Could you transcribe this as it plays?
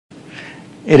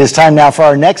It is time now for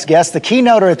our next guest, the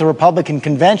keynoter at the Republican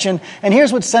convention. And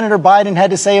here's what Senator Biden had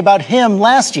to say about him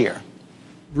last year.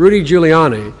 Rudy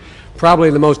Giuliani, probably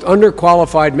the most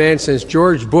underqualified man since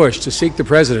George Bush to seek the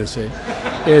presidency,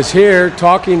 is here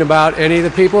talking about any of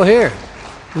the people here.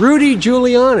 Rudy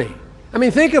Giuliani. I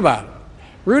mean, think about it.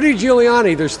 Rudy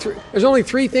Giuliani, there's only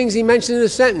three things he mentioned in a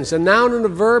sentence, a noun and a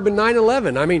verb and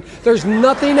 9/11. I mean, there's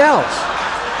nothing else.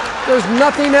 There's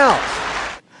nothing else.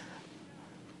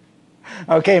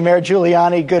 Okay, Mayor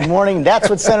Giuliani, good morning. That's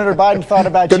what Senator Biden thought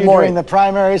about you during the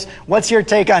primaries. What's your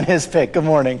take on his pick? Good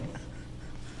morning.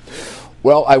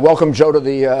 Well, I welcome Joe to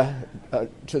the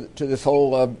to this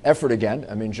whole effort again.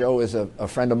 I mean, Joe is a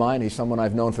friend of mine. He's someone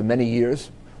I've known for many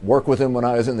years. Worked with him when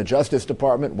I was in the Justice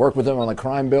Department. Worked with him on the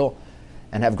crime bill,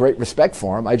 and have great respect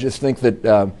for him. I just think that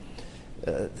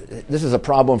this is a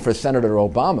problem for Senator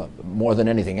Obama more than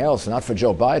anything else, not for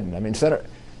Joe Biden. I mean,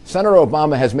 Senator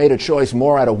Obama has made a choice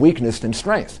more out of weakness than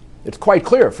strength. It's quite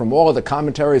clear from all of the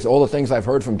commentaries, all the things I've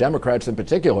heard from Democrats in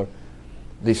particular.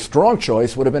 The strong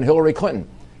choice would have been Hillary Clinton.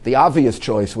 The obvious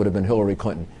choice would have been Hillary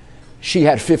Clinton. She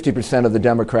had 50% of the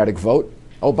Democratic vote.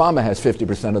 Obama has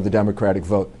 50% of the Democratic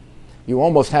vote. You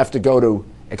almost have to go to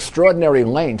extraordinary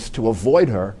lengths to avoid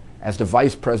her as the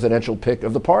vice presidential pick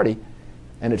of the party.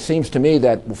 And it seems to me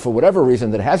that for whatever reason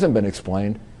that hasn't been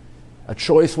explained, a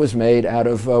choice was made out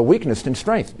of weakness and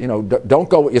strength. You know, don't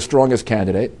go with your strongest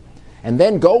candidate, and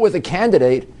then go with a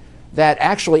candidate that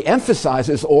actually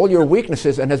emphasizes all your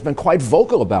weaknesses and has been quite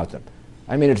vocal about them.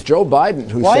 I mean, it's Joe Biden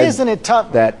who Why said isn't it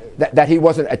tough? that he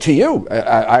wasn't to you.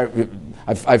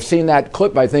 I've seen that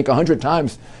clip I think 100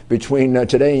 times between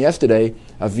today and yesterday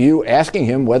of you asking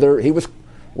him whether he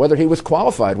was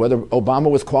qualified, whether Obama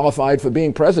was qualified for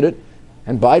being president.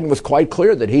 And Biden was quite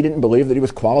clear that he didn't believe that he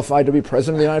was qualified to be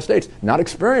president of the United States, not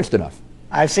experienced enough.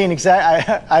 I've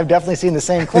definitely seen the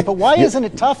same clip. But why isn't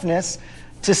it toughness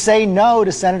to say no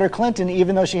to Senator Clinton,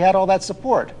 even though she had all that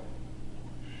support?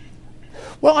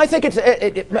 Well, I think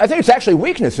it's actually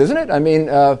weakness, isn't it? I mean,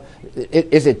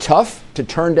 is it tough to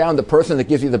turn down the person that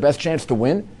gives you the best chance to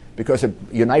win because it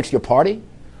unites your party,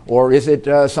 or is it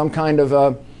some kind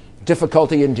of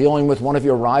difficulty in dealing with one of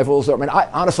your rivals? I mean,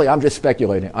 honestly, I'm just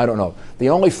speculating. I don't know. The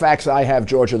only facts I have,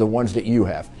 George, are the ones that you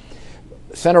have.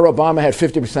 Senator Obama had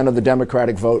 50% of the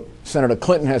Democratic vote. Senator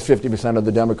Clinton has 50% of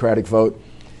the Democratic vote.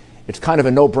 It's kind of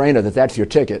a no-brainer that that's your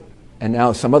ticket. And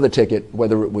now some other ticket,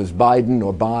 whether it was Biden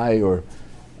or Bai or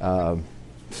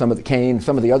some of the Kane,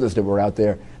 some of the others that were out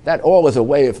there, that all is a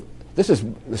way of,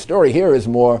 the story here is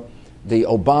more the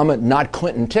Obama, not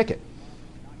Clinton ticket.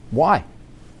 Why?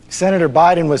 Senator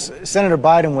Biden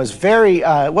was very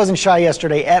wasn't shy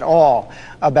yesterday at all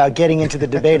about getting into the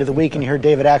debate of the week, and you heard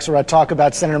David Axelrod talk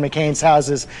about Senator McCain's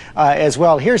houses as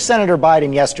well. Here's Senator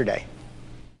Biden yesterday.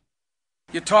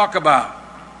 You talk about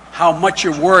how much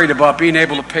you're worried about being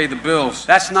able to pay the bills.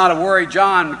 That's not a worry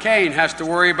John McCain has to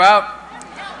worry about.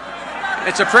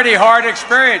 It's a pretty hard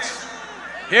experience.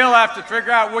 He'll have to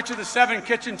figure out which of the 7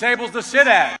 kitchen tables to sit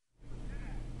at.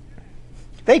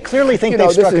 They clearly think they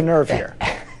struck a nerve here.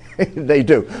 They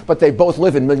do, but they both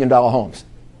live in million-dollar homes.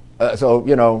 So,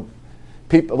 you know,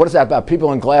 people, what is that about?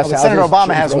 People in glass houses? Senator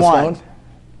Obama has one.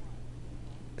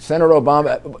 Senator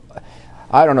Obama,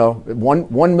 I don't know,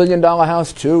 $1 million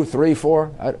house, 2, 3,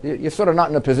 4. You're sort of not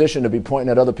in a position to be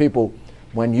pointing at other people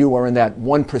when you are in that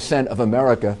 1% of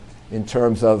America in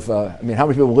terms of, I mean, how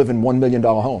many people live in $1 million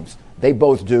homes? They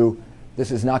both do.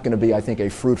 This is not going to be, I think, a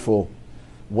fruitful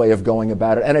way of going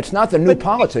about it. And it's not the new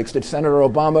politics that Senator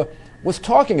Obama was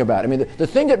talking about. I mean, the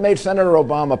thing that made Senator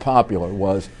Obama popular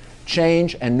was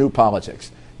change and new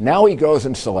politics. Now he goes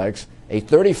and selects a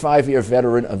 35-year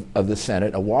veteran of the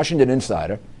Senate, a Washington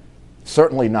insider,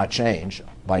 certainly not change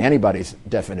by anybody's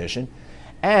definition,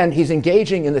 and he's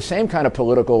engaging in the same kind of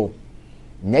political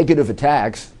negative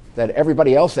attacks that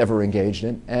everybody else ever engaged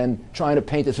in, and trying to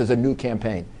paint this as a new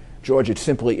campaign. George, it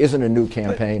simply isn't a new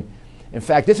campaign. In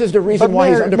fact, this is the reason why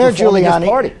he's underperforming his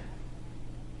party.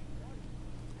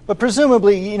 But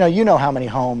presumably, you know how many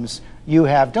homes you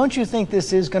have. Don't you think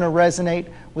this is going to resonate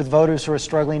with voters who are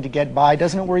struggling to get by?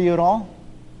 Doesn't it worry you at all?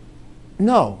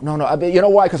 No. I mean, you know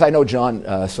why? Because I know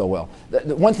John so well.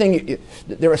 The one thing,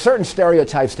 there are certain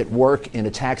stereotypes that work in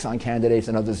attacks on candidates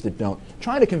and others that don't.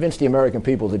 Trying to convince the American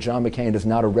people that John McCain is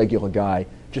not a regular guy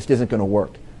just isn't going to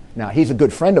work. Now, he's a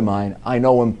good friend of mine. I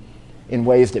know him in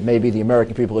ways that maybe the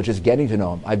American people are just getting to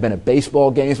know him. I've been at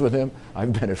baseball games with him.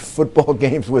 I've been at football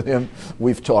games with him.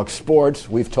 We've talked sports.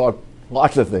 We've talked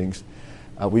lots of things.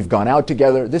 We've gone out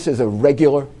together. This is a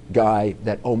regular guy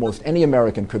that almost any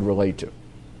American could relate to.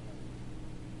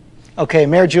 Okay,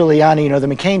 Mayor Giuliani, the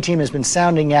McCain team has been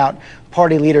sounding out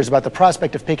party leaders about the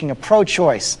prospect of picking a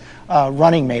pro-choice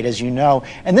running mate, as you know.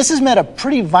 And this has met a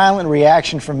pretty violent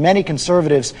reaction from many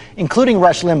conservatives, including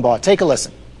Rush Limbaugh. Take a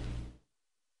listen.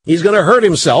 He's going to hurt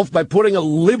himself by putting a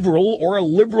liberal or a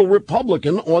liberal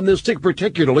Republican on this ticket,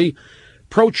 particularly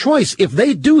pro-choice. If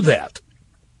they do that,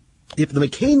 if the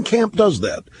McCain camp does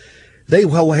that, they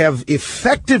will have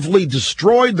effectively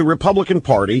destroyed the Republican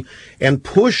Party and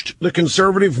pushed the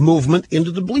conservative movement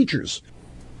into the bleachers.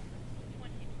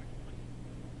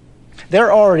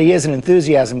 There already is an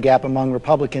enthusiasm gap among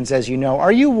Republicans, as you know.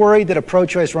 Are you worried that a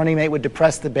pro-choice running mate would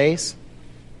depress the base?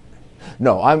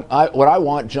 No, what I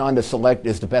want John to select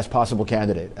is the best possible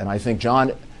candidate. And I think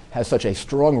John has such a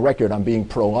strong record on being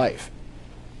pro-life.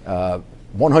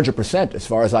 100% as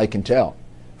far as I can tell.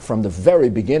 From the very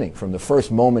beginning, from the first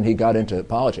moment he got into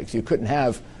politics, you couldn't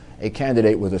have a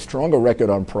candidate with a stronger record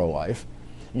on pro-life.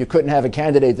 You couldn't have a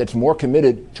candidate that's more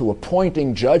committed to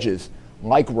appointing judges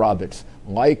like Roberts,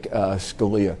 like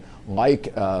Scalia,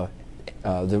 like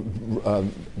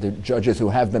the judges who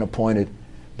have been appointed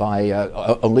by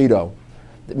Alito.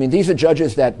 I mean, these are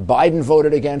judges that Biden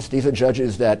voted against. These are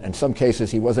judges that, in some cases,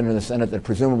 he wasn't in the Senate, that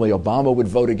presumably Obama would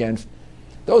vote against.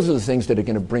 Those are the things that are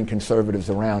going to bring conservatives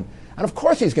around. And of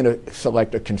course he's going to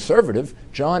select a conservative.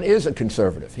 John is a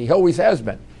conservative. He always has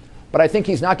been. But I think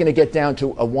he's not going to get down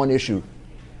to a one-issue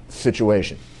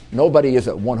situation. Nobody is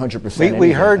at 100%.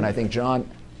 We heard, and I think John.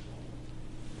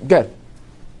 Good.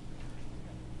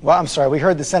 Well, I'm sorry. We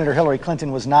heard that Senator Hillary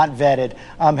Clinton was not vetted.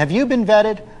 Have you been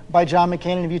vetted by John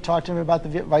McCain, and have you talked to him about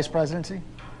the vice presidency?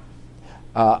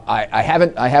 I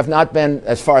haven't. I have not been,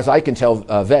 as far as I can tell,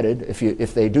 vetted.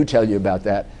 If they do tell you about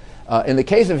that. In the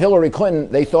case of Hillary Clinton,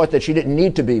 they thought that she didn't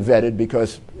need to be vetted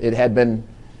because it had been,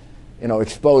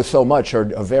 exposed so much. Her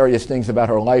various things about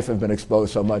her life have been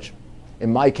exposed so much.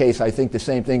 In my case, I think the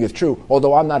same thing is true.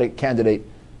 Although I'm not a candidate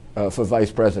for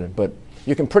vice president, but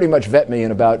you can pretty much vet me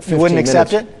in about 15 minutes. You wouldn't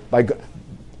accept it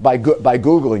by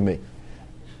Googling me.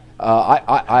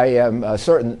 I am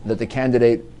certain that the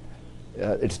candidate.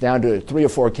 It's down to 3 or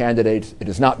 4 candidates. It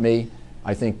is not me.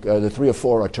 I think the 3 or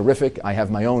 4 are terrific. I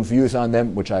have my own views on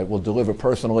them, which I will deliver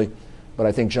personally. But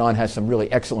I think John has some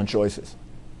really excellent choices.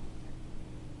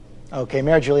 Okay,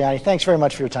 Mayor Giuliani, thanks very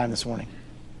much for your time this morning.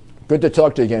 Good to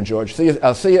talk to you again, George.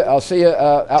 I'll see you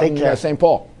out in St.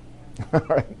 Paul. All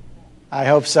right. I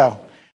hope so.